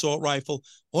you this assault rifle.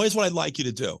 Well, here's what I'd like you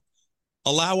to do.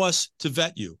 Allow us to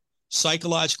vet you,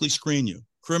 psychologically screen you,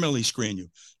 criminally screen you,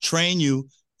 train you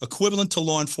equivalent to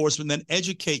law enforcement, then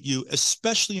educate you,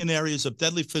 especially in areas of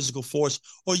deadly physical force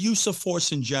or use of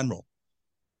force in general.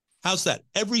 How's that?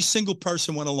 Every single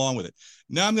person went along with it.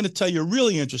 Now I'm going to tell you a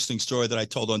really interesting story that I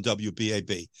told on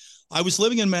WBAB. I was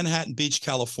living in Manhattan Beach,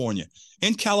 California.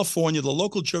 In California, the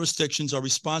local jurisdictions are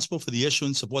responsible for the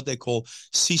issuance of what they call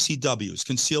CCWs,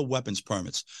 concealed weapons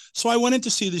permits. So I went in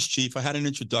to see this chief. I had an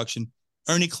introduction.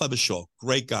 Ernie Clebershaw,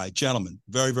 great guy, gentleman,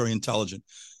 very, very intelligent.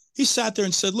 He sat there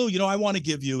and said, Lou, I want to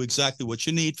give you exactly what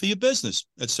you need for your business,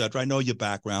 etc. I know your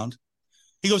background.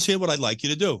 He goes, here's what I'd like you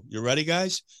to do. You ready,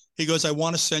 guys? He goes, I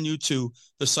want to send you to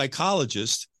the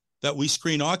psychologist that we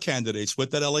screen our candidates with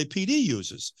that LAPD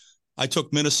uses. I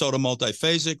took Minnesota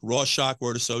Multiphasic, Rorschach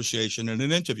Word Association in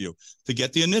an interview to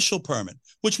get the initial permit,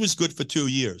 which was good for 2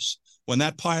 years. When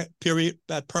that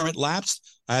permit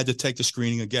lapsed, I had to take the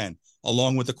screening again,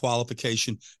 along with the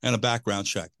qualification and a background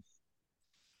check.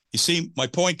 You see, my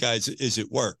point, guys, is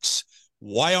it works.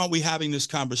 Why aren't we having this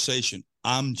conversation?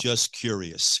 I'm just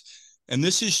curious. And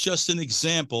this is just an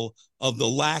example of the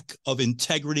lack of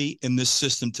integrity in this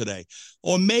system today.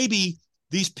 Or maybe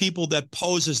these people that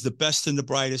pose as the best and the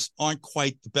brightest aren't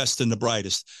quite the best and the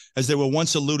brightest, as they were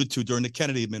once alluded to during the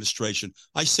Kennedy administration.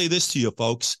 I say this to you,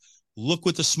 folks. Look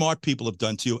what the smart people have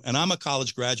done to you. And I'm a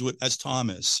college graduate, as Tom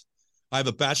is. I have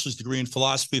a bachelor's degree in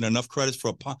philosophy and enough credits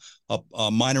for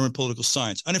a minor in political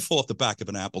science. I didn't fall off the back of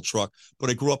an Apple truck, but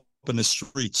I grew up in the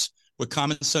streets where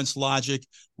common sense, logic,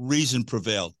 reason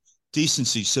prevailed.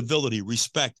 Decency, civility,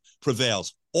 respect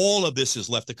prevails. All of this has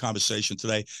left the conversation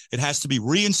today. It has to be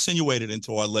re-insinuated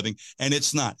into our living, and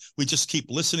it's not. We just keep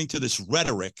listening to this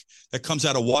rhetoric that comes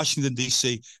out of Washington,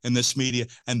 D.C. and this media,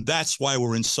 and that's why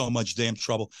we're in so much damn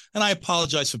trouble. And I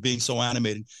apologize for being so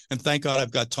animated, and thank God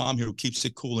I've got Tom here who keeps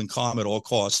it cool and calm at all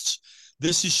costs.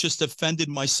 This has just offended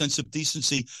my sense of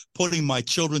decency, putting my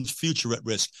children's future at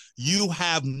risk. You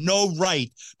have no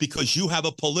right, because you have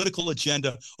a political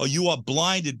agenda, or you are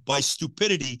blinded by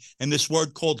stupidity and this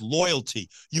word called loyalty.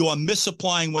 You are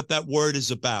misapplying what that word is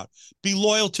about. Be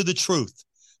loyal to the truth.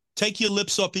 Take your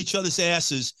lips off each other's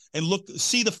asses and look,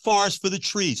 see the forest for the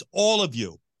trees, all of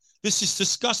you. This is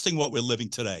disgusting what we're living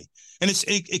today. And it's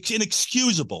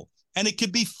inexcusable, and it can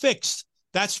be fixed.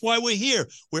 That's why we're here.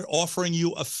 We're offering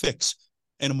you a fix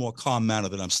in a more calm manner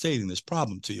than I'm stating this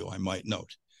problem to you, I might note.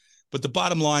 But the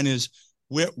bottom line is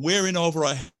we're in over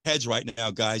our heads right now,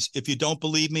 guys. If you don't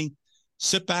believe me,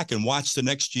 sit back and watch the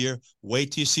next year.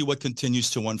 Wait till you see what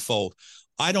continues to unfold.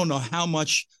 I don't know how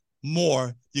much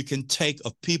more you can take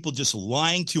of people just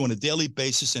lying to you on a daily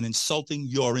basis and insulting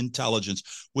your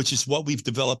intelligence, which is what we've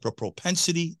developed a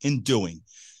propensity in doing.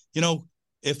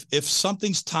 If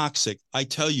something's toxic, I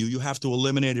tell you, you have to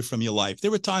eliminate it from your life.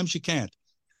 There are times you can't.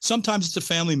 Sometimes it's a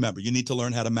family member. You need to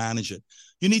learn how to manage it.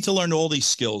 You need to learn all these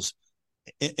skills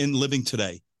in living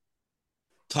today.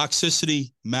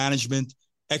 Toxicity, management,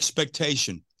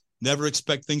 expectation. Never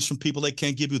expect things from people they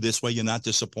can't give you. This way you're not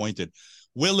disappointed.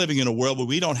 We're living in a world where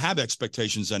we don't have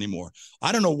expectations anymore.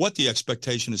 I don't know what the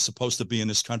expectation is supposed to be in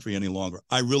this country any longer.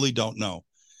 I really don't know.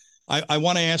 I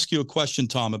want to ask you a question,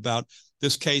 Tom, about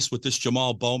this case with this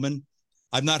Jamal Bowman.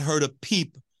 I've not heard a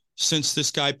peep since this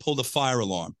guy pulled a fire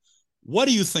alarm. What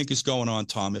do you think is going on,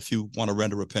 Tom, if you want to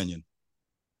render opinion?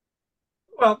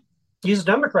 Well, he's a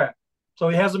Democrat, so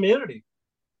he has immunity.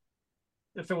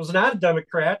 If it was not a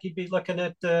Democrat, he'd be looking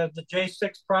at the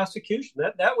J6 prosecution.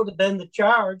 That would have been the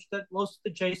charge that most of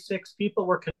the J6 people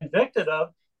were convicted of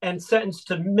and sentenced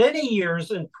to many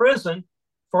years in prison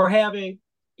for having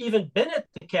even been at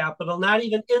the Capitol, not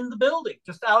even in the building,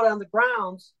 just out on the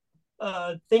grounds,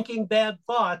 thinking bad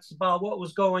thoughts about what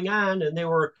was going on. And they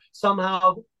were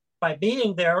somehow, by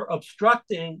being there,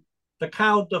 obstructing the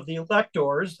count of the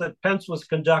electors that Pence was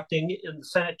conducting in the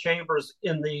Senate chambers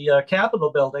in the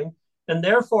Capitol building. And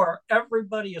therefore,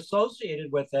 everybody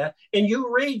associated with that. And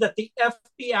you read that the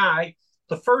FBI,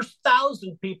 the first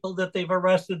 1,000 people that they've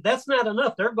arrested, that's not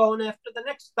enough. They're going after the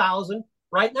next 1,000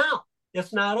 right now.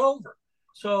 It's not over.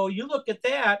 So you look at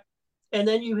that, and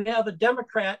then you have a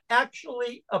Democrat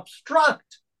actually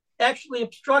obstruct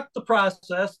the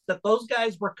process that those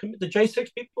guys were, the J6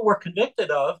 people were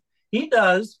convicted of. He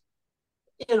does,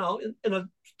 in a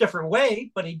different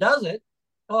way, but he does it.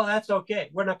 Oh, that's okay.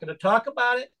 We're not going to talk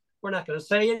about it. We're not going to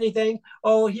say anything.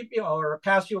 Or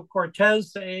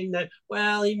Ocasio-Cortez saying that,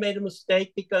 well, he made a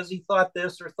mistake because he thought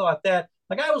this or thought that.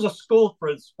 Like, I was a school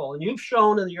principal, and you've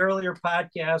shown in the earlier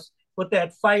podcast with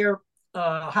that fire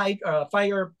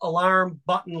fire alarm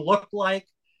button looked like,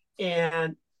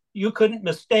 and you couldn't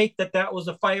mistake that was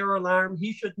a fire alarm.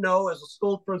 He should know as a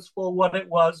school principal what it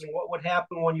was and what would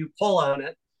happen when you pull on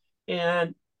it.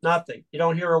 And nothing. You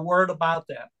don't hear a word about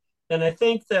that. And I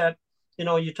think that,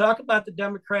 you talk about the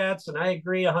Democrats, and I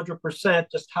agree 100%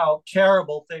 just how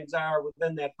terrible things are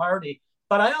within that party.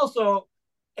 But I also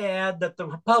add that the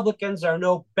Republicans are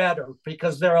no better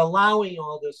because they're allowing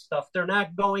all this stuff. They're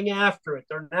not going after it.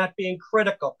 They're not being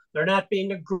critical. They're not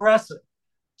being aggressive.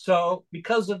 So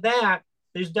because of that,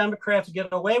 these Democrats get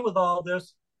away with all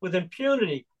this with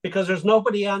impunity because there's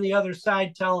nobody on the other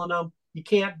side telling them you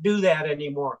can't do that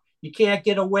anymore. You can't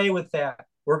get away with that.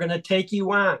 We're going to take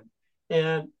you on.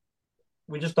 And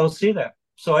we just don't see that.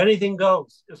 So anything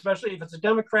goes, especially if it's a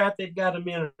Democrat, they've got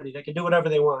immunity. They can do whatever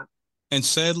they want. And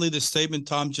sadly, the statement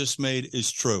Tom just made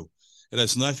is true. It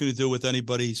has nothing to do with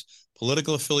anybody's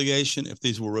political affiliation. If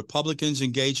these were Republicans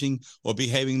engaging or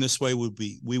behaving this way,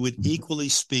 we would equally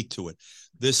speak to it.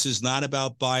 This is not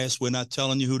about bias. We're not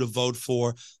telling you who to vote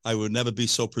for. I would never be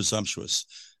so presumptuous.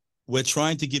 We're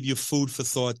trying to give you food for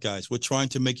thought, guys. We're trying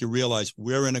to make you realize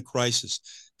we're in a crisis.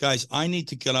 Guys, I need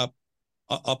to get up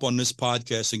on this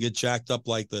podcast and get jacked up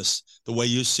like this, the way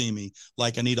you see me,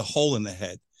 like I need a hole in the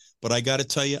head. But I got to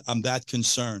tell you, I'm that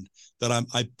concerned that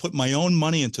I put my own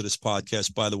money into this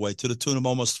podcast, by the way, to the tune of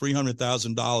almost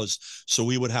 $300,000. So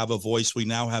we would have a voice. We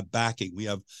now have backing. We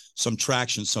have some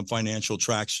traction, some financial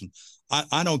traction.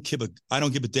 I don't give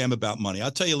a damn about money.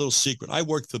 I'll tell you a little secret. I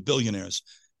worked for billionaires.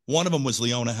 One of them was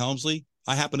Leona Helmsley.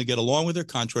 I happened to get along with her,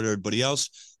 contrary to everybody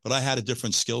else, but I had a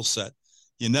different skill set.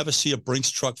 You never see a Brinks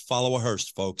truck follow a hearse,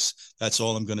 folks. That's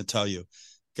all I'm going to tell you.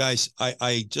 Guys,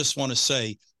 I just want to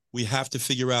say, we have to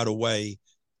figure out a way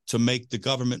to make the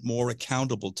government more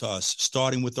accountable to us,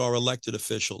 starting with our elected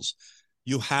officials.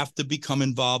 You have to become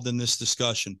involved in this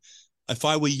discussion. If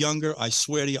I were younger, I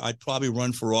swear to you, I'd probably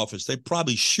run for office. They'd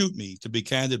probably shoot me, to be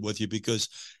candid with you, because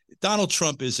Donald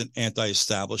Trump isn't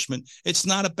anti-establishment. It's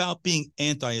not about being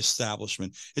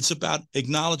anti-establishment. It's about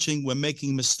acknowledging we're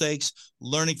making mistakes,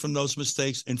 learning from those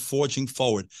mistakes, and forging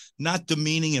forward, not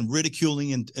demeaning and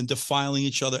ridiculing and defiling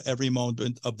each other every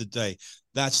moment of the day.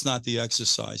 That's not the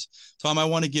exercise. Tom, I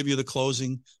want to give you the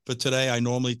closing for today. I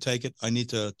normally take it. I need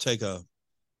to take a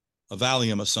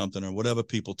Valium or something, or whatever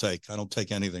people take. I don't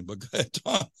take anything, but go ahead,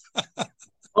 Tom.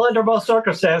 Well, under most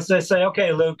circumstances, they say,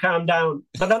 okay, Lou, calm down.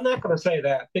 But I'm not going to say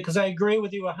that because I agree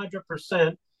with you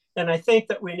 100%. And I think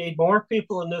that we need more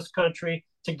people in this country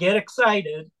to get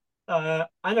excited.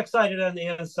 I'm excited on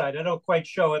the inside. I don't quite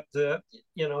show it,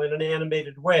 in an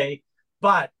animated way.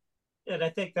 And I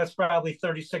think that's probably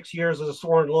 36 years as a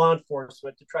sworn law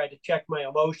enforcement to try to check my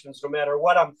emotions no matter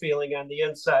what I'm feeling on the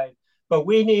inside. But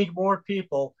we need more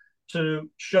people to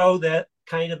show that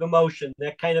kind of emotion,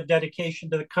 that kind of dedication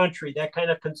to the country, that kind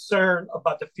of concern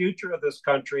about the future of this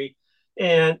country.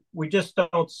 And we just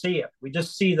don't see it. We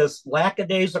just see this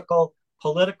lackadaisical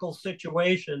political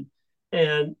situation.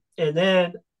 And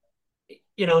then,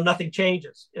 nothing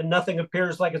changes and nothing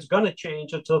appears like it's going to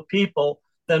change until people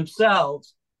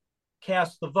themselves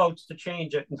cast the votes to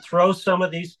change it and throw some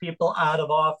of these people out of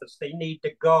office. They need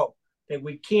to go. That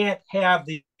we can't have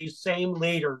these same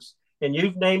leaders. And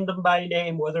you've named them by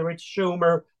name, whether it's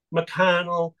Schumer,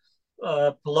 McConnell,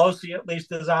 Pelosi at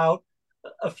least is out,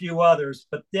 a few others.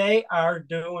 But they are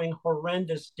doing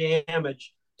horrendous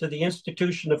damage to the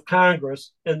institution of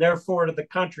Congress and therefore to the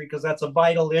country, because that's a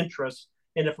vital interest.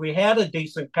 And if we had a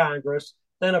decent Congress,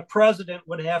 then a president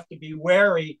would have to be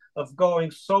wary of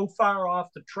going so far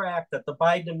off the track that the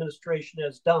Biden administration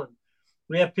has done.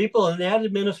 We have people in that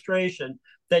administration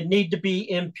that need to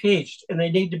be impeached, and they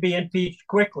need to be impeached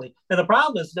quickly. And the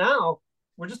problem is now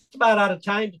we're just about out of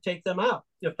time to take them out.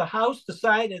 If the House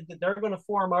decided that they're going to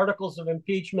form articles of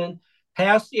impeachment,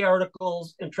 pass the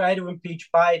articles, and try to impeach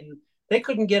Biden, they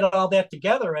couldn't get all that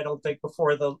together, I don't think,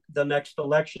 before the next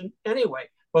election anyway,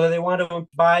 whether they want to impeach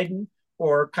Biden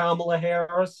or Kamala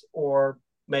Harris or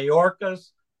Mayorkas,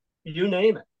 you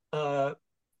name it.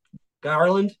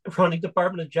 Garland running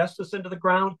Department of Justice into the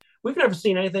ground. We've never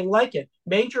seen anything like it.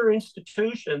 Major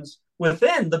institutions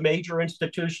within the major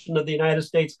institution of the United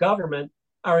States government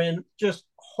are in just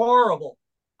horrible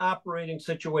operating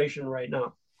situation right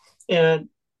now. And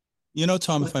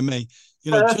Tom, if I may,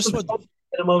 just what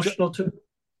emotional too.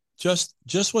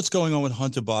 Just what's going on with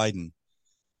Hunter Biden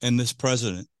and this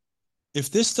president. If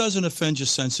this doesn't offend your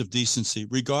sense of decency,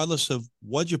 regardless of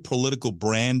what your political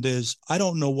brand is, I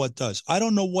don't know what does. I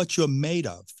don't know what you're made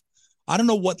of. I don't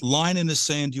know what line in the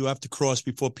sand you have to cross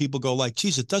before people go like,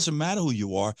 geez, it doesn't matter who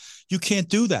you are. You can't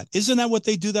do that. Isn't that what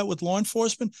they do that with law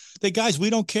enforcement? Guys, we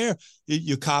don't care.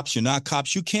 You're cops, you're not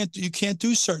cops. You can't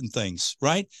do certain things,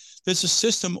 right? There's a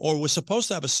system, or we're supposed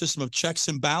to have a system of checks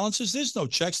and balances. There's no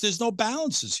checks. There's no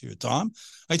balances here, Tom.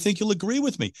 I think you'll agree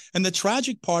with me. And the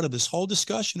tragic part of this whole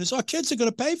discussion is our kids are going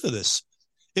to pay for this.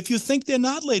 If you think they're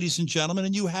not, ladies and gentlemen,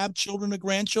 and you have children or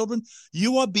grandchildren,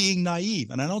 you are being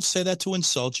naive. And I don't say that to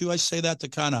insult you. I say that to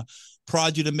kind of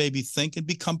prod you to maybe think and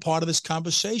become part of this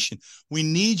conversation. We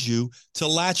need you to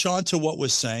latch on to what we're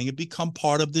saying and become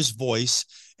part of this voice.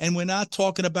 And we're not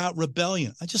talking about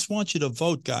rebellion. I just want you to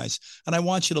vote, guys. And I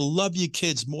want you to love your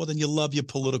kids more than you love your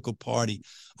political party.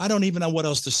 I don't even know what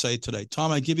else to say today.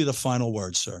 Tom, I give you the final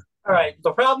word, sir. All right.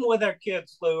 The problem with our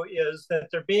kids, Lou, is that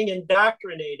they're being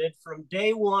indoctrinated from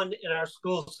day one in our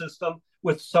school system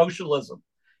with socialism.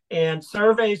 And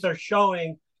surveys are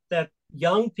showing that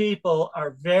young people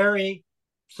are very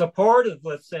supportive,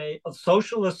 let's say, of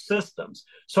socialist systems.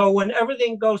 So when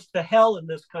everything goes to hell in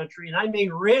this country, and I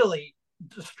mean really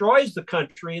destroys the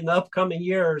country in the upcoming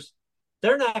years,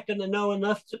 they're not going to know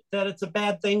enough that it's a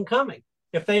bad thing coming.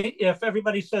 If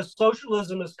everybody says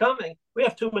socialism is coming, we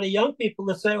have too many young people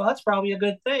that say, well, that's probably a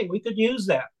good thing. We could use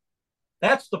that.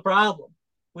 That's the problem.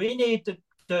 We need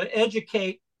to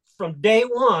educate from day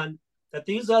one that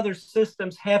these other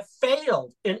systems have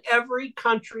failed in every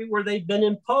country where they've been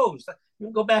imposed. You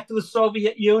can go back to the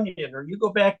Soviet Union, or you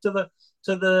go back to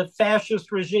the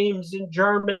fascist regimes in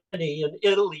Germany and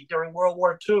Italy during World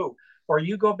War II, or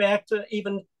you go back to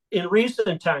even in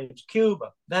recent times,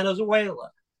 Cuba, Venezuela,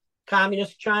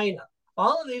 Communist China.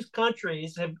 All of these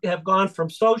countries have gone from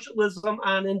socialism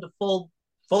on into full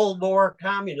bore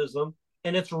communism,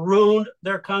 and it's ruined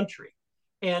their country.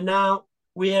 And now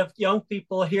we have young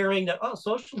people hearing that, oh,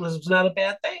 socialism's not a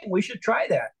bad thing. We should try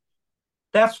that.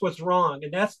 That's what's wrong,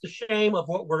 and that's the shame of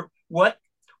what we're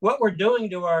doing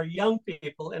to our young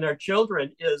people and our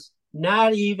children, is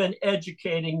not even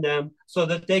educating them so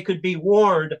that they could be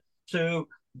warned to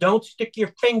don't stick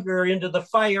your finger into the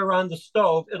fire on the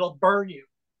stove. It'll burn you.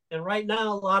 And right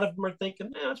now, a lot of them are thinking,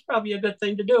 it's probably a good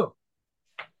thing to do.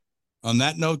 On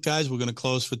that note, guys, we're going to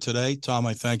close for today. Tom,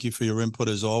 I thank you for your input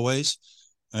as always.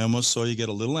 I almost saw you get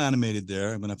a little animated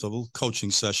there. I'm going to have a little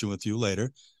coaching session with you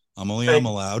later. I'm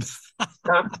allowed.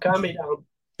 Calm me down.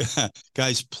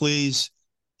 Guys, please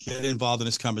get involved in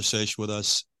this conversation with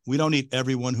us. We don't need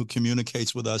everyone who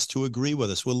communicates with us to agree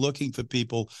with us. We're looking for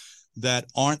people that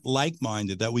aren't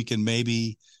like-minded, that we can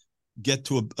maybe get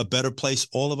to a better place,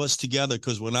 all of us together,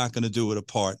 because we're not going to do it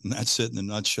apart. And that's it in a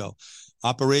nutshell.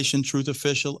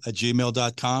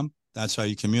 OperationTruthOfficial@gmail.com. That's how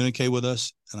you communicate with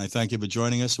us. And I thank you for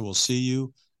joining us, and we'll see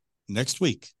you next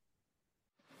week.